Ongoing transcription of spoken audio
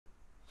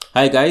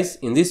Hi guys,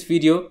 in this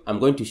video I'm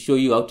going to show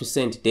you how to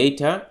send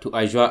data to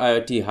Azure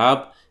IoT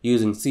Hub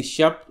using C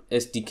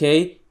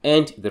SDK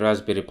and the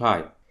Raspberry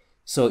Pi.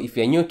 So if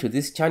you're new to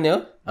this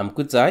channel, I'm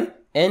Kudzai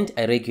and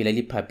I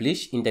regularly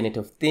publish Internet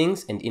of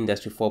Things and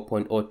Industry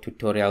 4.0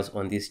 tutorials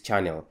on this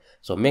channel.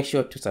 So make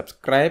sure to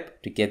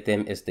subscribe to get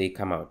them as they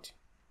come out.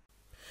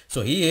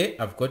 So here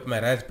I've got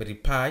my Raspberry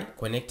Pi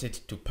connected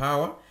to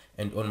power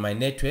and on my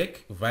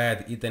network via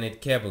the Ethernet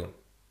cable.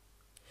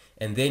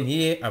 And then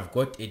here I've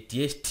got a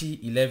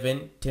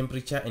DHT11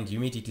 temperature and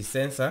humidity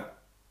sensor.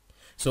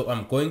 So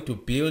I'm going to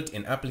build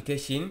an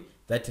application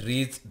that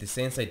reads the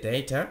sensor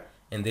data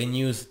and then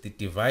use the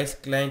device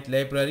client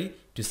library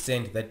to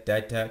send that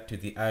data to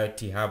the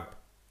IoT Hub.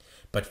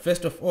 But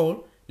first of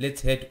all,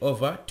 let's head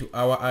over to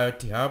our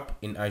IoT Hub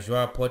in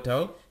Azure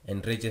portal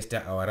and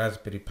register our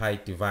Raspberry Pi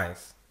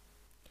device.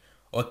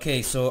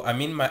 Okay, so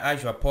I'm in my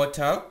Azure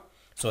portal.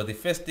 So the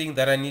first thing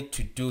that I need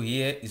to do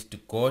here is to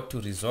go to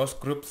resource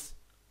groups.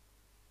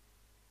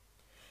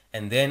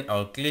 And then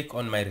I'll click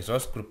on my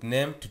resource group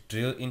name to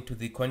drill into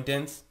the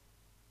contents.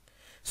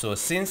 So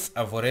since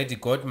I've already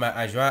got my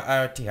Azure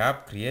IoT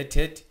Hub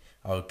created,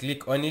 I'll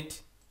click on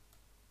it.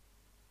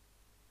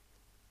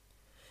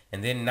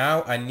 And then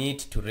now I need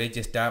to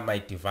register my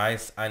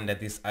device under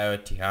this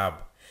IoT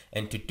Hub.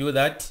 And to do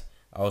that,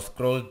 I'll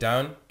scroll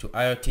down to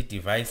IoT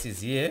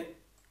devices here.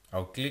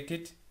 I'll click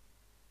it.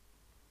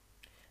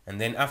 And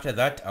then after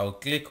that, I'll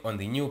click on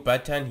the new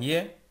button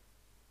here.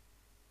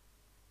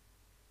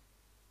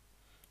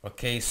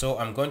 Okay, so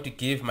I'm going to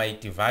give my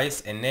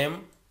device a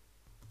name.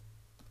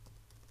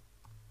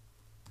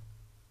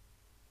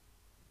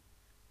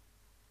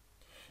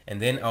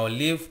 And then I'll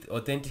leave the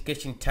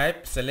authentication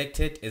type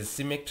selected as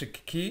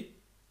symmetric key.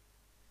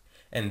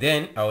 And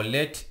then I'll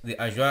let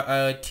the Azure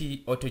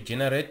IoT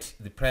auto-generate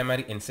the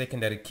primary and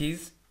secondary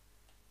keys.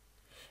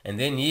 And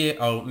then here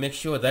I'll make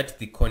sure that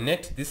the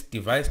connect this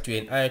device to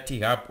an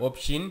IoT Hub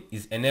option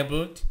is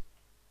enabled.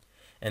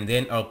 And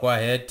then I'll go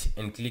ahead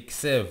and click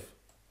save.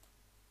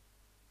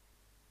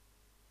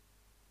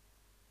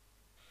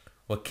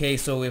 Okay,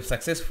 so we've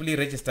successfully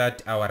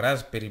registered our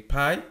Raspberry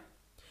Pi.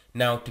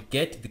 Now to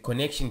get the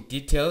connection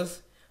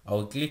details,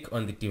 I'll click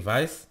on the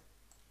device.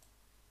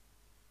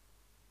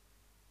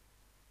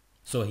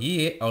 So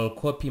here I'll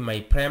copy my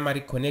primary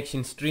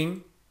connection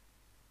string.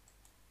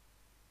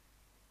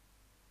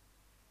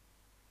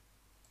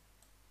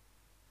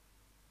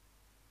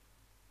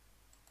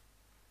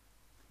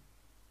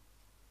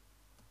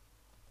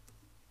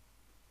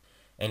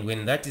 And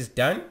when that is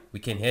done, we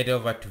can head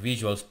over to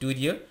Visual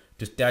Studio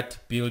to start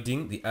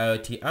building the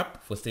IoT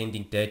app for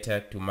sending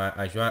data to my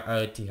Azure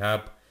IoT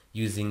Hub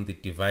using the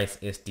device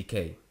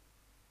SDK.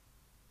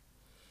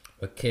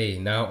 Okay,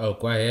 now I'll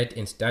go ahead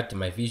and start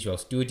my Visual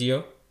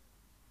Studio.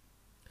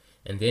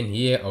 And then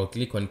here I'll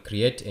click on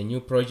create a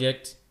new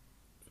project.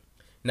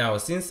 Now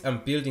since I'm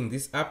building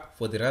this app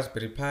for the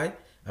Raspberry Pi,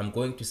 I'm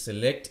going to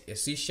select a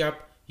C#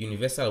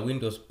 Universal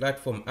Windows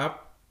Platform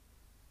app.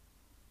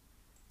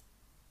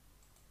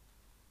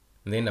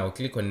 And then I'll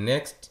click on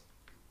next.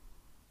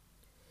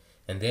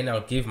 And then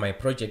I'll give my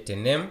project a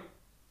name.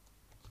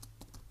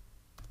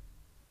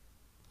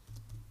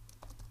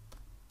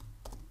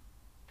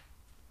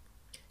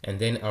 And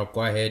then I'll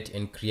go ahead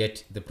and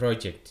create the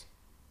project.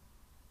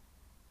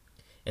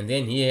 And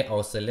then here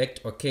I'll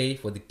select OK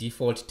for the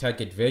default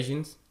target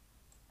versions.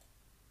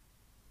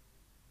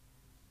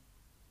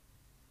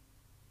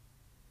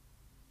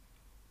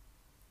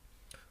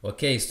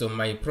 Okay, so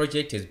my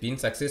project has been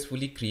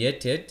successfully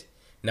created.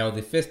 Now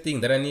the first thing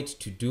that I need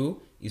to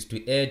do is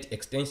to add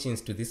extensions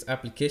to this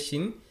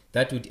application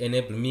that would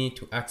enable me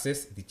to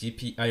access the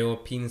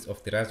GPIO pins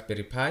of the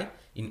Raspberry Pi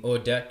in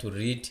order to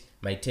read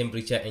my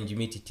temperature and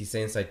humidity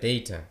sensor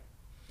data.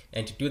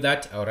 And to do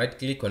that, I'll right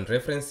click on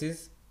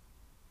references,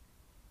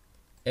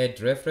 add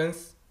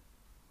reference,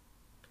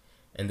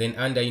 and then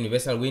under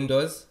Universal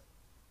Windows,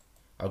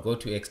 I'll go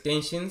to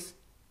extensions,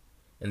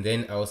 and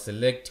then I'll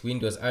select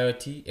Windows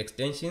IoT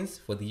extensions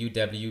for the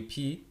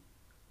UWP,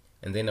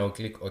 and then I'll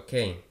click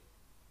OK.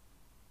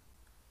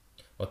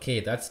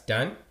 Okay, that's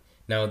done.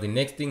 Now the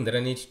next thing that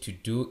I need to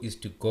do is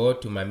to go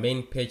to my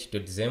main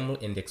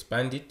page.xaml and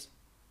expand it.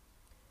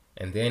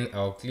 And then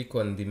I'll click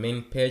on the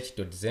main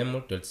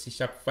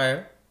page.xaml.c#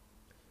 file.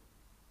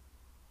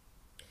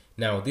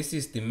 Now this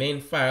is the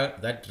main file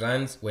that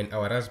runs when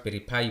our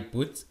Raspberry Pi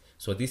boots.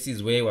 So this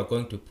is where we're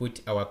going to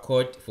put our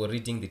code for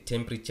reading the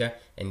temperature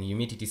and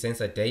humidity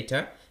sensor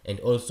data, and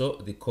also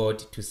the code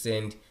to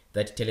send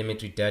that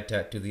telemetry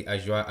data to the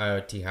Azure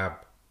IoT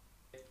Hub.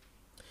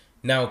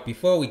 Now,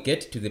 before we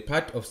get to the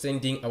part of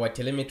sending our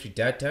telemetry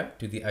data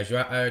to the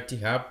Azure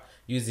IoT Hub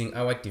using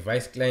our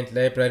device client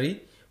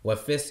library, we're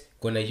first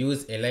going to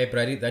use a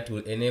library that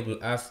will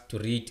enable us to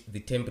read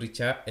the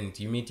temperature and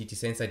humidity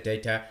sensor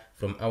data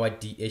from our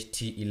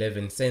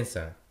DHT11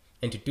 sensor.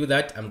 And to do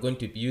that, I'm going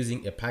to be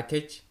using a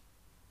package.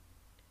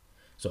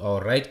 So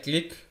I'll right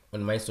click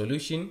on my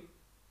solution,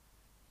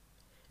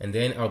 and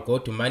then I'll go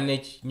to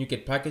manage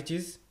NuGet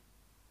packages.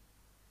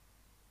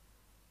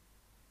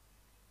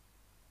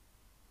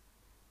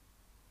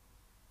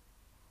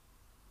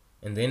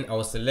 and then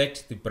I'll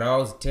select the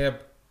browse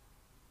tab,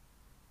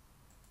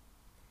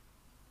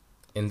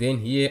 and then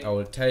here I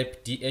will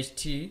type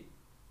DHT,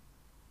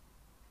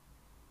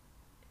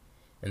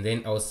 and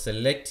then I'll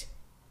select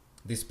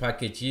this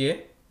package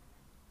here,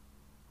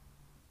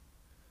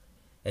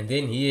 and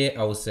then here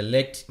I will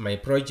select my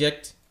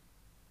project,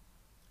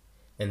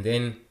 and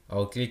then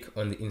I'll click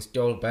on the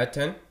install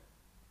button,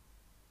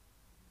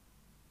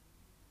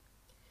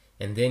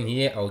 and then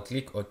here I'll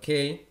click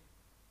OK.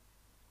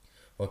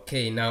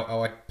 Okay, now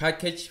our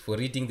package for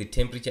reading the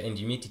temperature and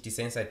humidity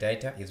sensor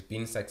data has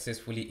been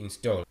successfully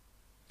installed.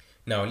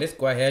 Now let's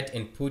go ahead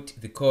and put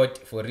the code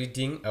for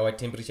reading our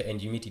temperature and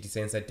humidity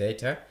sensor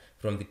data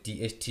from the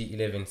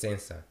DHT11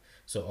 sensor.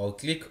 So I'll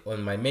click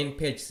on my main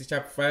page C#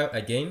 file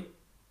again.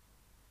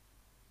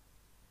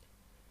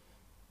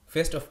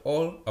 First of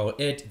all, I'll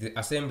add the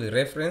assembly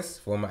reference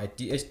for my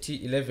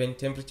DHT11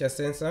 temperature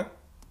sensor.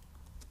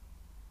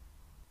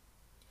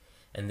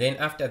 And then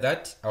after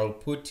that, I'll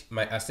put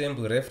my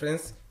assembly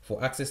reference for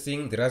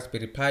accessing the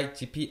Raspberry Pi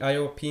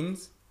GPIO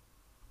pins.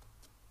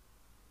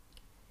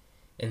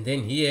 And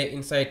then here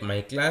inside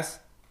my class,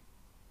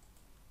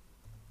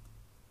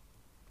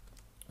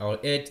 I'll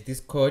add this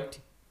code,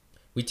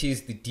 which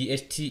is the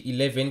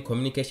DHT11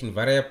 communication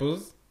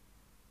variables.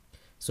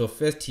 So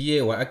first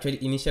here, we're actually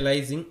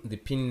initializing the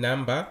pin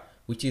number,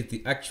 which is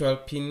the actual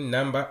pin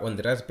number on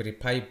the Raspberry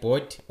Pi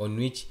board on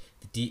which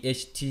the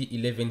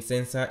DHT11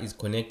 sensor is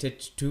connected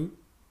to.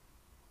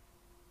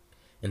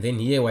 And then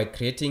here we're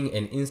creating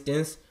an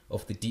instance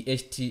of the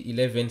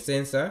DHT11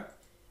 sensor,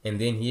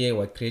 and then here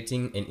we're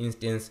creating an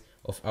instance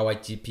of our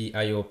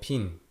GPIO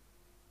pin.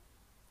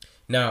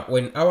 Now,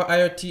 when our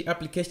IoT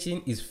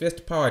application is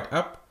first powered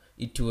up,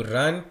 it will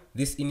run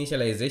this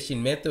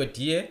initialization method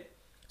here.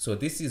 So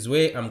this is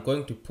where I'm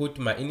going to put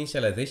my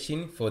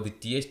initialization for the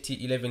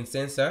DHT11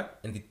 sensor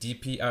and the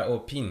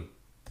GPIO pin.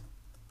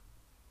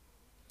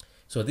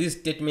 So these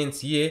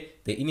statements here,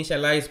 they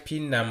initialize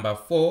pin number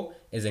 4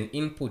 as an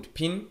input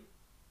pin.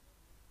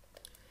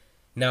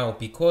 Now,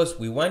 because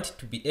we want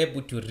to be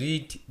able to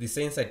read the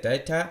sensor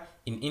data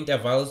in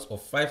intervals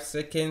of 5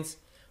 seconds,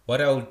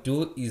 what I'll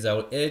do is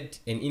I'll add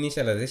an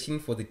initialization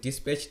for the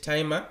dispatch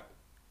timer,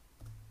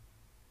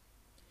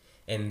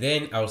 and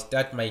then I'll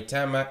start my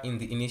timer in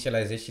the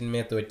initialization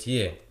method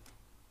here.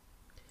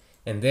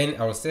 And then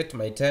I'll set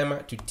my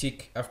timer to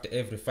tick after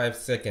every 5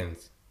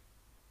 seconds.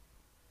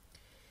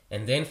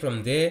 And then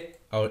from there,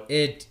 I'll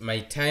add my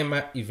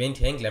timer event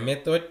handler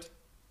method,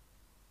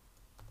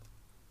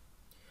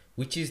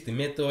 which is the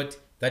method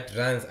that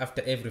runs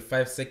after every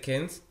 5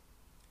 seconds.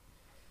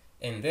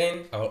 And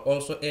then I'll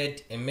also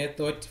add a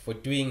method for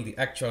doing the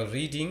actual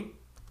reading,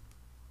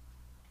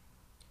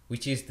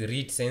 which is the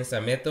read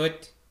sensor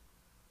method.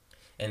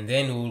 And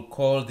then we'll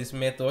call this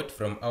method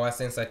from our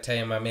sensor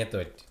timer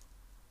method.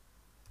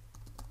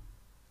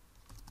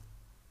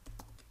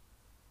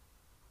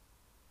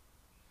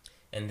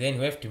 And then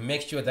we have to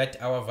make sure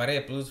that our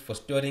variables for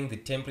storing the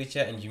temperature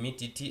and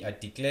humidity are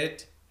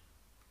declared.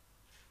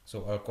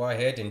 So I'll go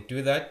ahead and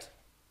do that.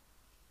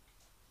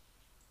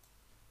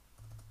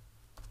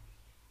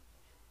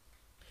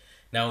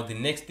 Now the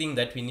next thing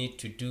that we need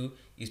to do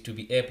is to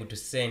be able to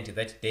send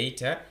that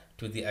data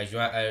to the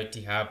Azure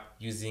IoT Hub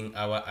using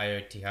our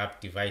IoT Hub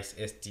device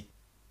SDK.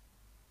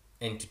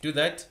 And to do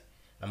that,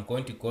 I'm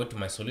going to go to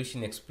my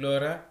Solution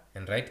Explorer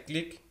and right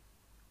click,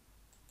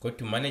 go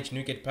to Manage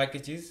NuGet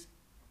Packages,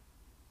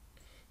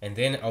 and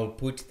then I'll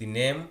put the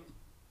name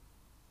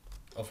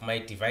of my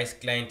device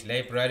client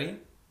library,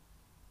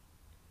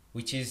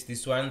 which is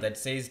this one that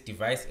says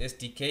Device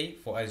SDK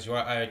for Azure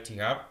IoT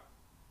Hub.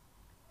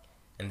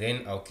 And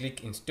then I'll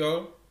click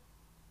Install.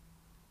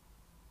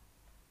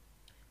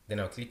 Then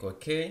I'll click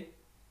OK.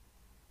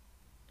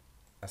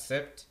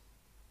 Accept.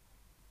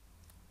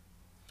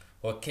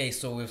 Okay,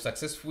 so we've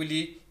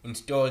successfully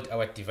installed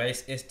our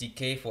Device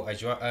SDK for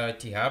Azure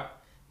IoT Hub.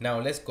 Now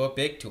let's go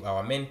back to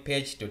our main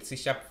page.c#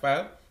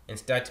 file and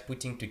start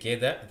putting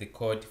together the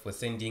code for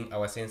sending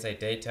our sensor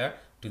data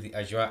to the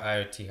Azure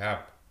IoT Hub.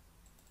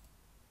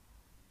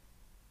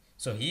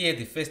 So here,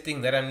 the first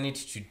thing that I need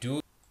to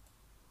do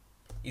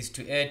is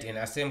to add an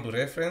assembly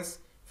reference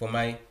for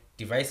my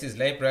devices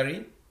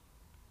library.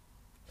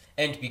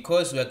 And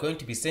because we are going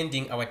to be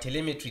sending our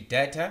telemetry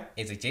data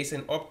as a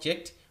JSON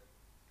object,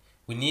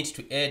 we need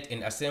to add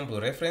an assembly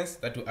reference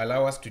that will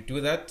allow us to do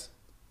that,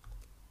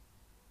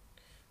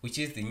 which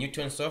is the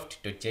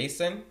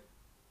newtonsoft.json.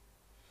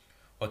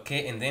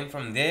 Okay, and then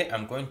from there,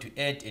 I'm going to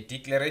add a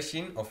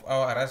declaration of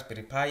our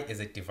Raspberry Pi as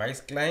a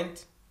device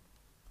client.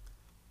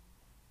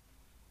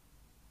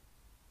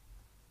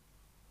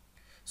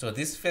 So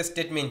this first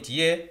statement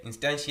here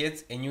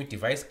instantiates a new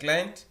device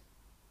client.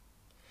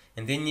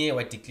 And then here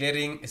we're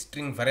declaring a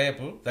string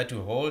variable that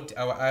will hold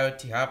our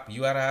IoT Hub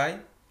URI.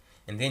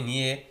 And then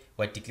here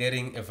we're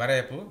declaring a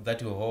variable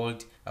that will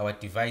hold our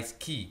device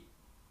key.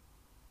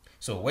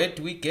 So where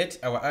do we get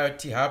our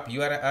IoT Hub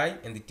URI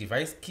and the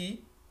device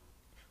key?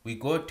 We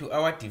go to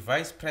our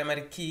device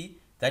primary key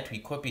that we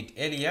copied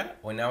earlier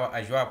on our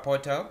Azure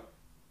portal.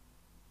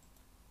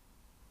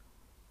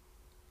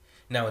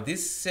 Now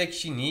this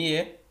section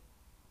here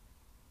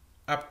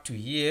up to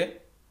here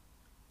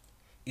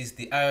is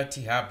the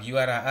IoT Hub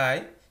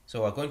URI,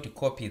 so we're going to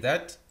copy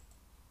that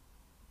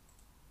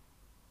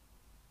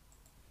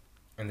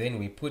and then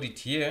we put it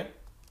here.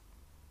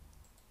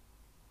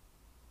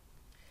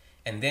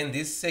 And then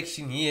this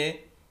section here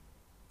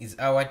is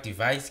our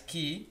device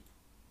key,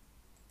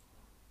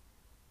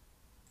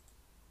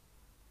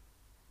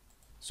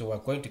 so we're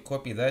going to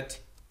copy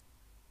that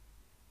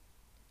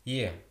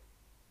here.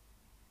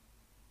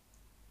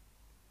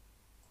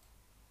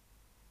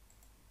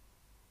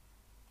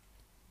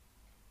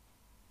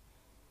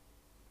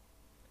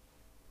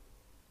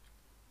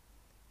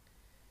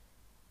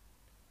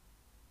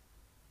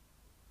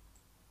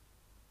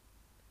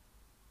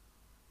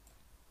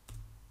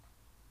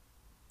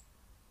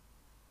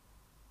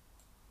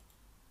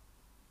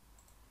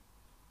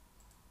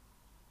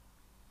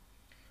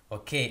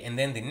 Okay, and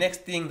then the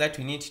next thing that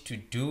we need to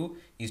do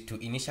is to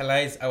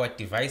initialize our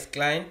device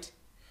client.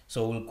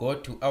 So we'll go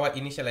to our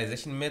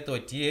initialization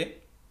method here,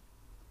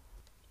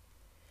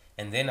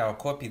 and then I'll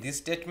copy this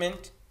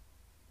statement.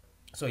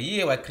 So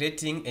here we're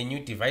creating a new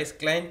device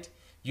client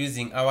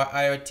using our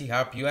IoT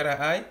Hub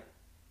URI,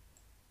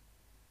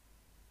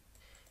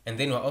 and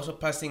then we're also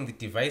passing the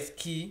device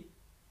key,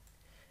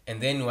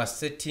 and then we're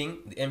setting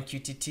the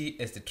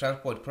MQTT as the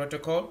transport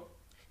protocol.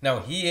 Now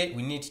here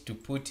we need to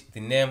put the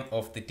name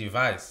of the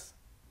device.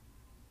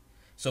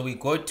 So we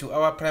go to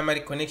our primary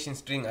connection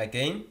string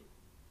again,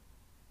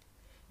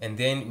 and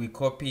then we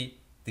copy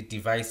the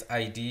device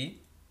ID,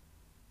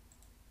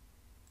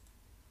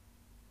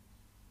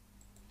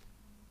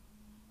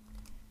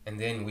 and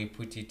then we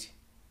put it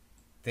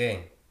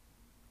there.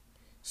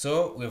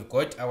 So we've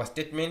got our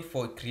statement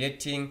for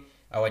creating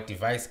our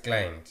device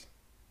client.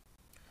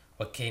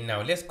 Okay,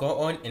 now let's go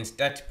on and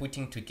start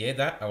putting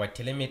together our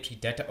telemetry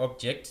data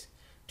object.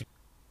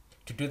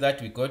 To do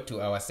that, we go to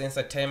our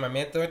sensor timer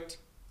method,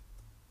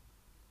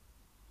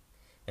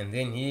 and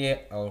then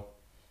here I'll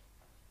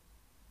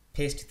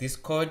paste this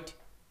code.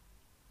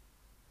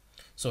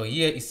 So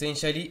here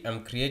essentially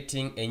I'm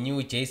creating a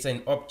new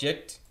JSON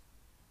object,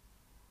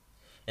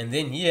 and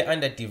then here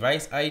under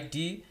device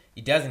ID,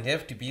 it doesn't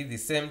have to be the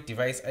same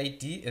device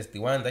ID as the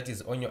one that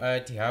is on your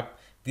IoT Hub.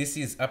 This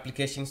is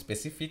application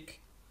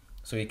specific,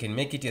 so you can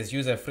make it as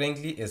user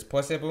friendly as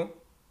possible.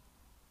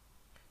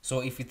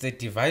 So if it's a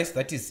device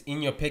that is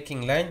in your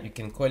packing line, you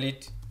can call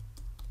it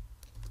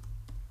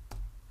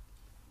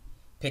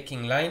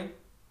packing line.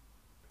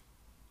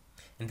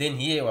 And then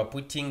here we're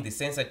putting the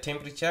sensor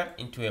temperature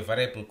into a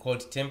variable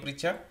called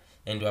temperature,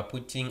 and we're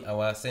putting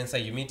our sensor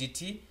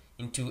humidity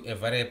into a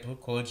variable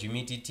called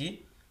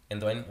humidity,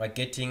 and then we're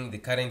getting the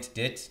current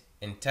date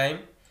and time,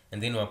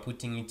 and then we're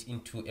putting it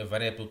into a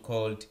variable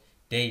called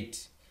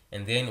date,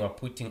 and then we're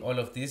putting all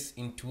of this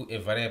into a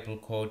variable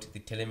called the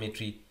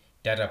telemetry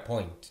data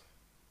point.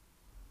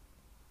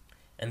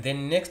 And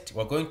then next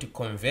we're going to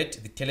convert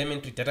the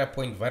telemetry data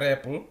point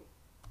variable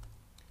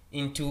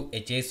into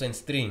a JSON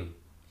string.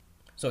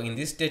 So in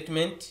this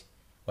statement,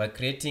 we're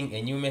creating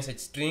a new message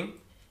string,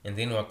 and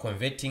then we're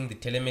converting the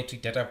telemetry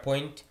data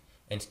point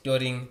and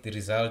storing the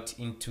result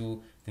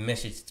into the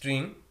message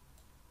string.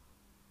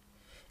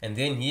 And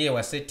then here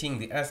we're setting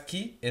the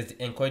ASCII as the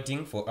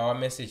encoding for our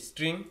message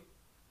string.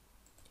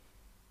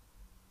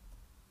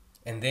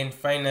 And then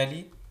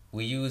finally,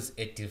 we use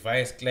a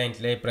device client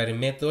library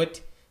method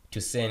to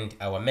send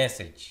our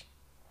message.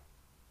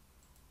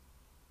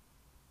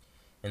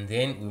 And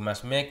then we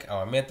must make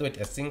our method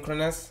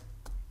asynchronous.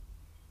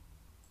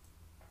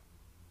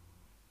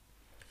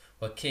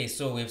 Okay,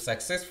 so we've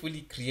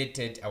successfully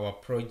created our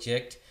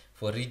project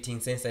for reading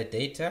sensor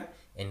data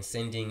and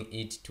sending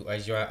it to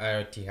Azure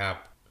IoT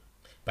Hub.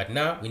 But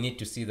now we need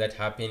to see that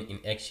happen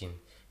in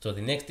action. So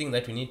the next thing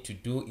that we need to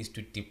do is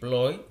to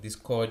deploy this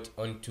code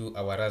onto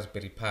our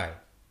Raspberry Pi.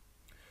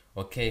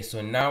 Okay,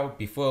 so now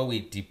before we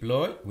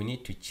deploy, we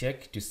need to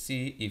check to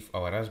see if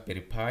our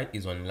Raspberry Pi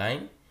is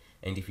online,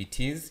 and if it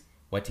is,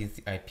 what is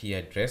the IP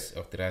address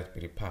of the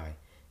Raspberry Pi.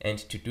 And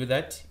to do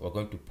that, we're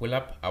going to pull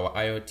up our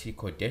IoT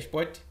code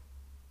dashboard.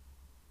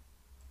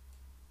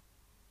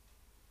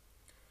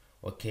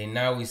 Okay,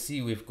 now we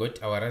see we've got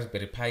our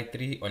Raspberry Pi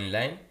 3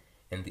 online,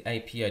 and the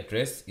IP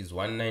address is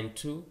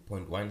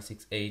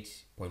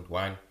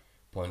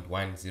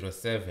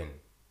 192.168.1.107.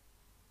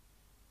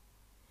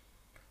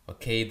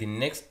 Okay, the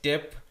next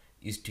step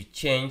is to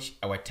change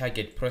our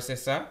target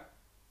processor.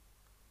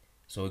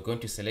 So we're going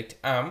to select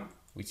ARM,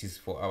 which is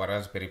for our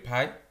Raspberry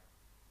Pi.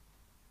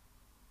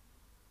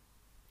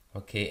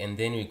 Okay, and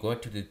then we go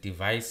to the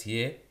device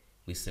here,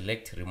 we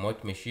select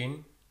remote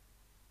machine.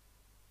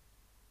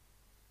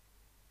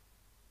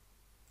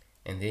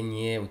 And then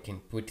here we can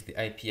put the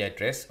IP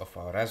address of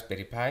our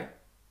Raspberry Pi.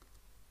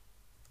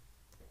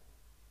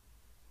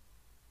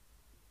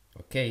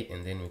 Okay,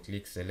 and then we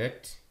click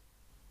select.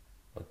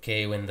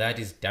 Okay, when that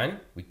is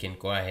done, we can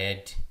go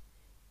ahead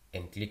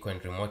and click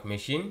on remote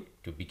machine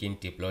to begin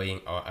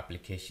deploying our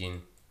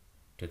application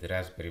to the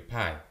Raspberry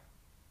Pi.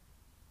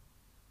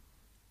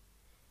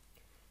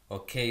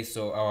 Okay,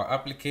 so our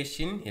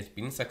application has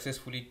been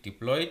successfully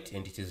deployed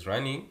and it is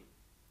running.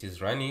 It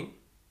is running.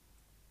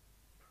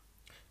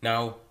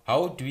 Now,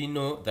 how do we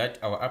know that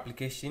our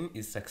application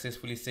is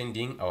successfully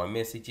sending our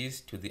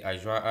messages to the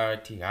Azure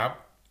IoT Hub?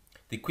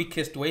 The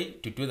quickest way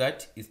to do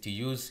that is to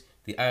use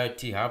the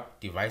IoT Hub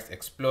Device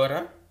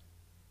Explorer.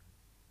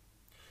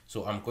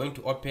 So I'm going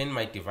to open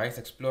my Device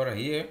Explorer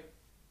here.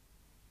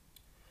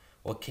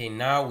 Okay,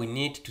 now we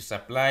need to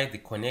supply the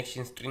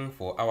connection string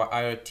for our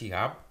IoT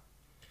Hub.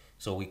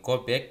 So we go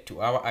back to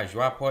our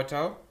Azure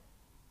portal.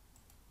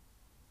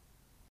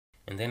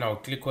 And then I'll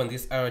click on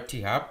this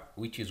IoT Hub,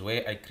 which is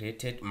where I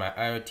created my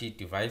IoT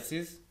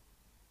devices.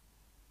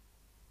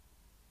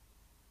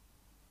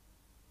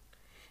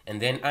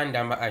 And then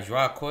under my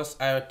Azure Course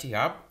IoT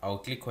Hub, I'll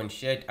click on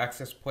Shared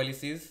Access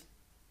Policies.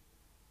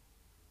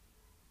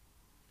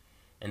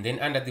 And then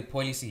under the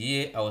policy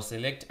here, I'll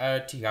select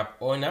IoT Hub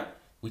Owner,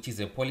 which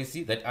is a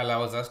policy that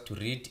allows us to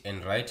read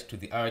and write to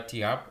the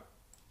IoT Hub.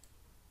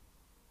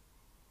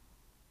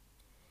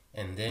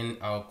 And then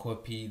I'll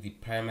copy the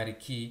primary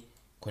key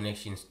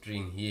connection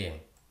string here.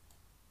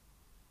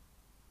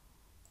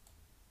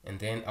 And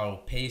then I'll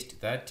paste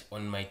that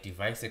on my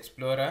Device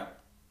Explorer.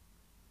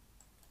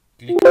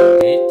 Click on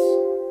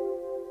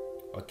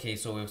Date. Okay,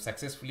 so we've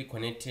successfully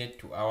connected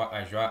to our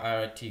Azure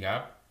IoT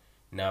Hub.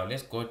 Now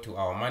let's go to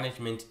our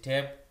Management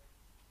tab.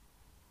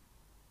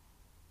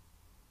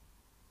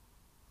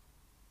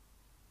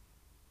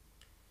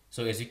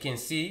 So as you can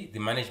see, the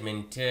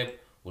Management tab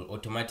will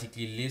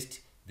automatically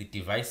list the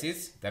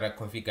devices that are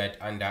configured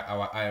under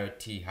our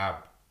IoT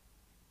Hub.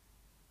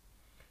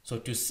 So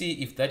to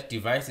see if that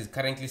device is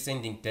currently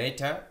sending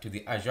data to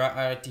the Azure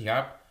IoT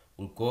Hub,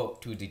 we'll go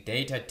to the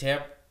Data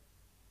tab,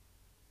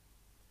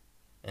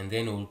 and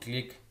then we'll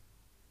click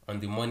on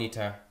the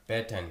Monitor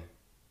button.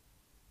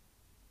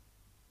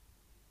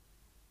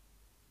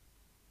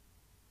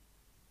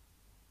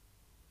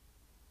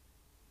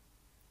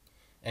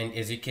 And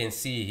as you can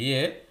see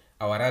here,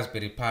 our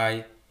Raspberry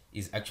Pi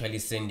is actually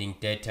sending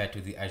data to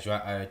the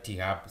Azure IoT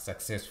Hub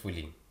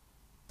successfully.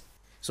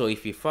 So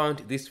if you found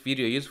this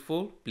video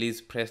useful,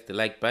 please press the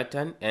like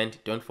button and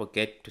don't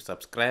forget to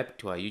subscribe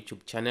to our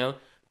YouTube channel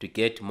to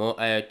get more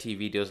IoT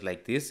videos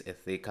like this as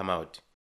they come out.